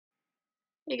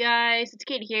Hey guys, it's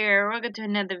Kate here. Welcome to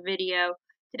another video.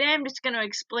 Today I'm just going to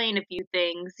explain a few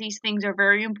things. These things are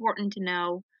very important to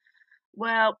know.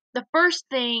 Well, the first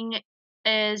thing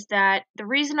is that the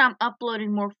reason I'm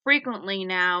uploading more frequently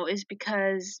now is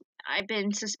because I've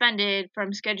been suspended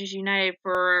from Sketches United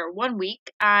for 1 week.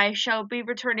 I shall be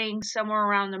returning somewhere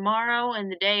around tomorrow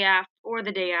and the day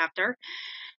after.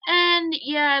 And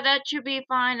yeah, that should be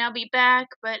fine. I'll be back,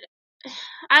 but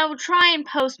I will try and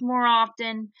post more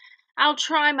often. I'll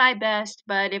try my best,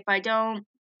 but if I don't,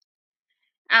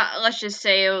 let's just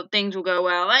say things will go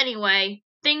well. Anyway,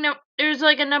 there's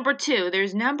like a number two.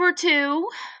 There's number two.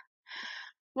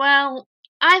 Well,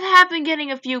 have been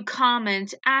getting a few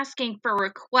comments asking for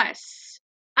requests.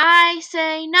 I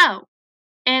say no,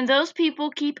 and those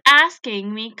people keep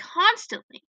asking me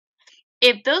constantly.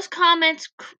 If those comments,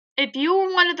 if you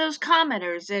were one of those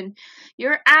commenters and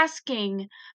you're asking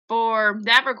for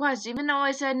that request, even though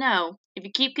I said no, if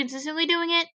you keep consistently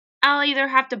doing it, I'll either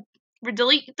have to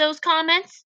delete those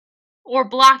comments or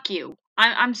block you.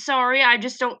 I'm sorry, I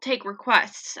just don't take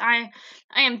requests. I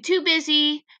am too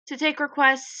busy to take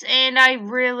requests, and I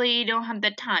really don't have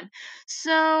the time.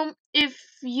 So if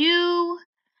you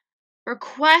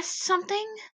request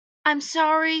something, I'm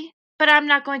sorry, but I'm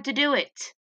not going to do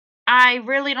it. I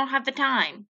really don't have the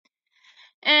time.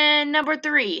 And number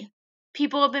three,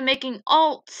 people have been making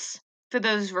alts for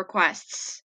those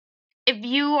requests. If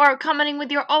you are commenting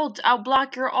with your alt, I'll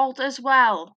block your alt as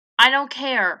well. I don't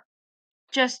care.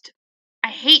 Just, I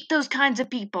hate those kinds of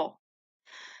people.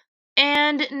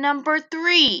 And number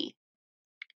three,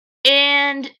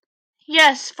 and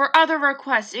yes, for other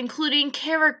requests, including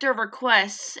character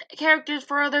requests, characters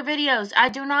for other videos, I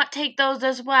do not take those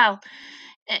as well.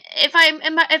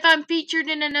 If I'm featured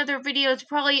in another video, it's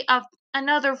probably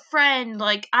another friend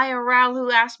like IRL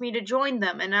who asked me to join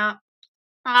them, and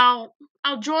I'll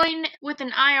join with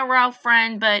an IRL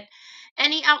friend, but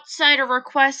any outsider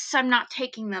requests, I'm not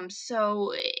taking them.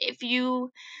 So if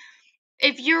you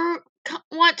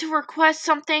want to request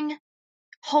something,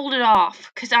 hold it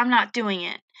off, because I'm not doing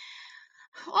it.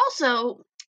 Also,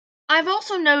 I've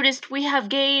also noticed we have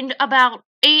gained about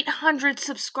 800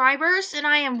 subscribers, and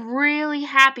I am really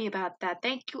happy about that.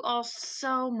 Thank you all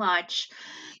so much.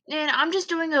 And I'm just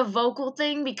doing a vocal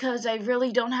thing because I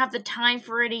really don't have the time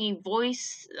for any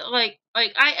voice.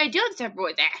 I do have time for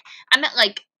voice. I meant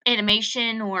like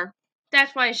animation, or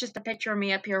that's why it's just a picture of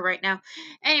me up here right now.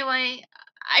 Anyway,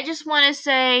 I just want to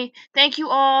say thank you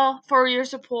all for your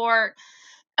support.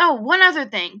 Oh, one other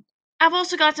thing. I've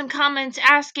also got some comments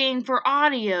asking for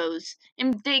audios,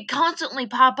 and they constantly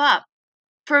pop up.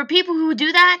 For people who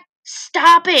do that,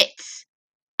 stop it.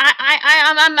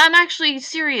 I'm actually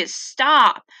serious.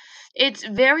 Stop. It's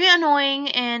very annoying,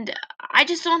 and I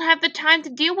just don't have the time to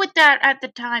deal with that at the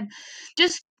time.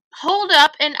 Just hold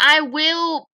up, and I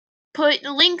will put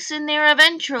links in there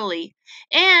eventually.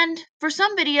 And for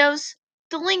some videos,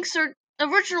 the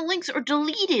original links are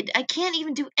deleted. I can't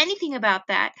even do anything about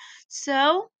that.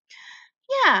 So,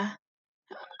 yeah.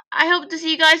 I hope to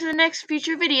see you guys in the next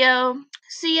future video.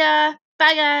 See ya.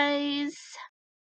 Bye, guys.